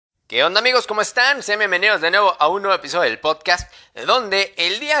¿Qué onda amigos? ¿Cómo están? Sean bienvenidos de nuevo a un nuevo episodio del podcast, donde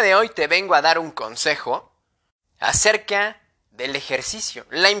el día de hoy te vengo a dar un consejo acerca del ejercicio,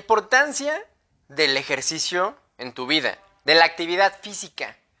 la importancia del ejercicio en tu vida, de la actividad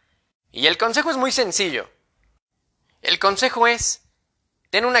física. Y el consejo es muy sencillo. El consejo es,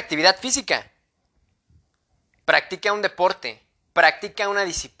 ten una actividad física, practica un deporte, practica una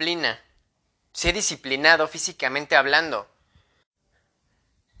disciplina, sé disciplinado físicamente hablando,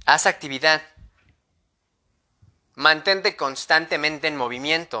 haz actividad. Mantente constantemente en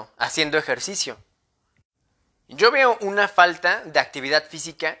movimiento, haciendo ejercicio. Yo veo una falta de actividad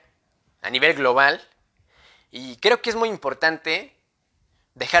física a nivel global y creo que es muy importante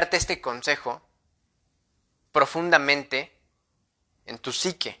dejarte este consejo profundamente en tu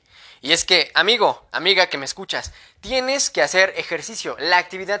psique. Y es que, amigo, amiga que me escuchas, tienes que hacer ejercicio, la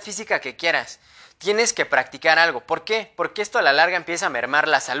actividad física que quieras. Tienes que practicar algo. ¿Por qué? Porque esto a la larga empieza a mermar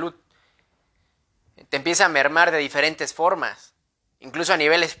la salud. Te empieza a mermar de diferentes formas, incluso a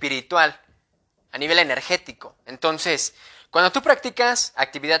nivel espiritual, a nivel energético. Entonces, cuando tú practicas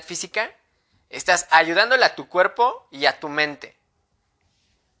actividad física, estás ayudándole a tu cuerpo y a tu mente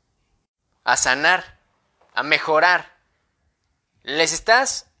a sanar, a mejorar. Les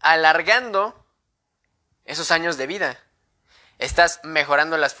estás alargando esos años de vida. Estás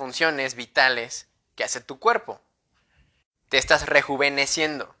mejorando las funciones vitales que hace tu cuerpo. Te estás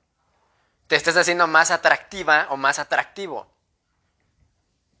rejuveneciendo. Te estás haciendo más atractiva o más atractivo.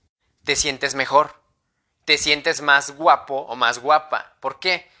 Te sientes mejor. Te sientes más guapo o más guapa. ¿Por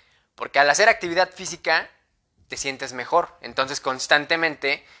qué? Porque al hacer actividad física te sientes mejor. Entonces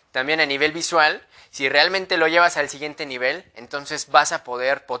constantemente, también a nivel visual, si realmente lo llevas al siguiente nivel, entonces vas a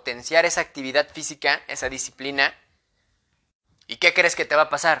poder potenciar esa actividad física, esa disciplina. ¿Y qué crees que te va a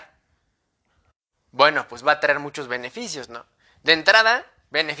pasar? Bueno, pues va a traer muchos beneficios, ¿no? De entrada,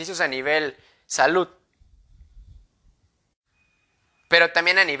 beneficios a nivel salud, pero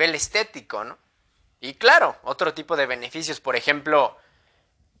también a nivel estético, ¿no? Y claro, otro tipo de beneficios, por ejemplo,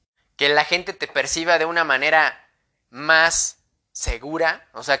 que la gente te perciba de una manera más segura,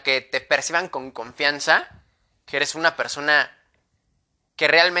 o sea, que te perciban con confianza, que eres una persona que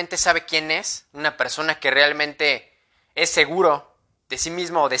realmente sabe quién es, una persona que realmente es seguro de sí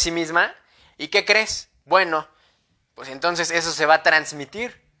mismo o de sí misma. ¿Y qué crees? Bueno, pues entonces eso se va a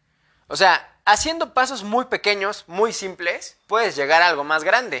transmitir. O sea, haciendo pasos muy pequeños, muy simples, puedes llegar a algo más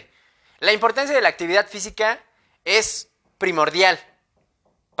grande. La importancia de la actividad física es primordial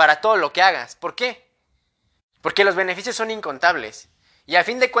para todo lo que hagas. ¿Por qué? Porque los beneficios son incontables. Y a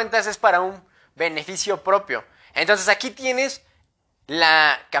fin de cuentas es para un beneficio propio. Entonces aquí tienes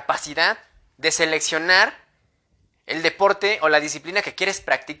la capacidad de seleccionar el deporte o la disciplina que quieres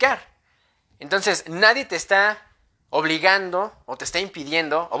practicar. Entonces nadie te está obligando o te está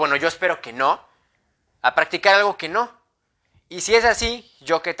impidiendo, o bueno, yo espero que no, a practicar algo que no. Y si es así,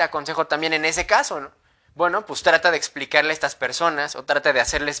 yo que te aconsejo también en ese caso, ¿no? Bueno, pues trata de explicarle a estas personas o trata de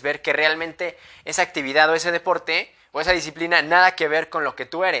hacerles ver que realmente esa actividad o ese deporte o esa disciplina nada que ver con lo que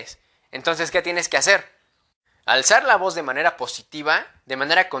tú eres. Entonces, ¿qué tienes que hacer? Alzar la voz de manera positiva, de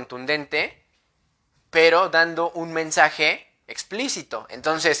manera contundente, pero dando un mensaje explícito.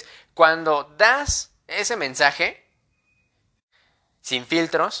 Entonces, cuando das ese mensaje, sin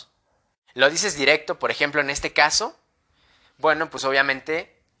filtros, lo dices directo, por ejemplo, en este caso, bueno, pues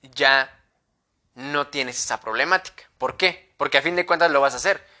obviamente ya no tienes esa problemática. ¿Por qué? Porque a fin de cuentas lo vas a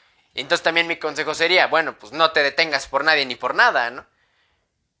hacer. Entonces también mi consejo sería, bueno, pues no te detengas por nadie ni por nada, ¿no?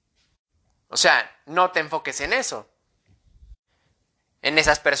 O sea, no te enfoques en eso, en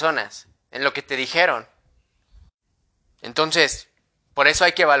esas personas, en lo que te dijeron. Entonces, por eso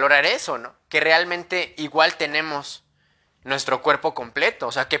hay que valorar eso, ¿no? Que realmente igual tenemos nuestro cuerpo completo,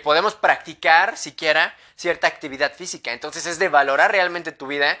 o sea, que podemos practicar siquiera cierta actividad física. Entonces es de valorar realmente tu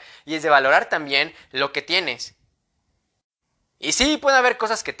vida y es de valorar también lo que tienes. Y sí, puede haber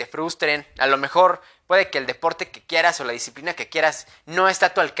cosas que te frustren, a lo mejor puede que el deporte que quieras o la disciplina que quieras no está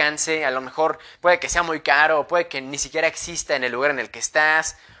a tu alcance, a lo mejor puede que sea muy caro, o puede que ni siquiera exista en el lugar en el que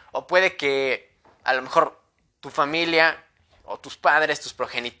estás, o puede que a lo mejor tu familia o tus padres, tus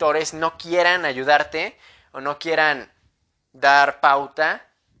progenitores no quieran ayudarte o no quieran dar pauta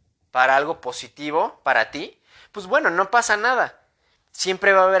para algo positivo para ti. Pues bueno, no pasa nada.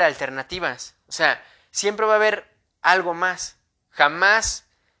 Siempre va a haber alternativas. O sea, siempre va a haber algo más. Jamás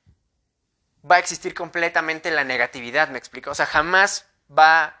va a existir completamente la negatividad, ¿me explico? O sea, jamás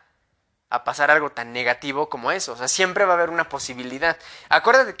va a pasar algo tan negativo como eso. O sea, siempre va a haber una posibilidad.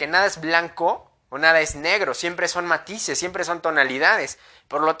 Acuérdate que nada es blanco o nada es negro. Siempre son matices, siempre son tonalidades.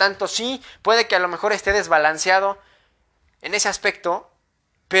 Por lo tanto, sí, puede que a lo mejor esté desbalanceado en ese aspecto,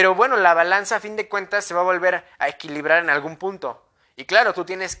 Pero bueno, la balanza a fin de cuentas se va a volver a equilibrar en algún punto. Y claro, tú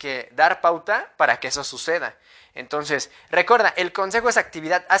tienes que dar pauta para que eso suceda. Entonces, recuerda, el consejo es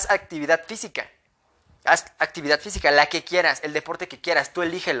actividad, haz actividad física. Haz actividad física, la que quieras, el deporte que quieras, tú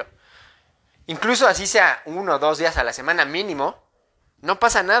elígelo. Incluso así sea 1 o 2 días a la semana mínimo, no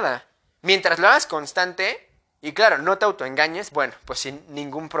pasa nada. Mientras lo hagas constante, y claro, no te autoengañes, bueno, pues sin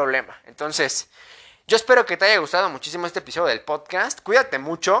ningún problema. Entonces, yo espero que te haya gustado muchísimo este episodio del podcast. Cuídate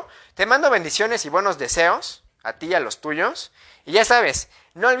mucho. Te mando bendiciones y buenos deseos a ti y a los tuyos. Y ya sabes,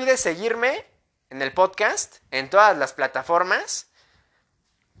 no olvides seguirme en el podcast, en todas las plataformas.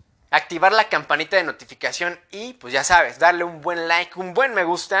 Activar la campanita de notificación y pues ya sabes, darle un buen like, un buen me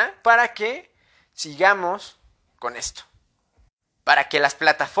gusta para que sigamos con esto. Para que las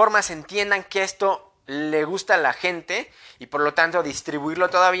plataformas entiendan que esto le gusta a la gente y por lo tanto distribuirlo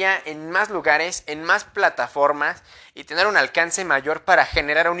todavía en más lugares, en más plataformas y tener un alcance mayor para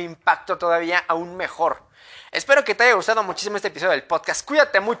generar un impacto todavía aún mejor. Espero que te haya gustado muchísimo este episodio del podcast.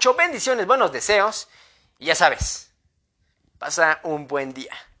 Cuídate mucho, bendiciones, buenos deseos y ya sabes, pasa un buen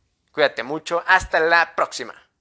día. Cuídate mucho, hasta la próxima.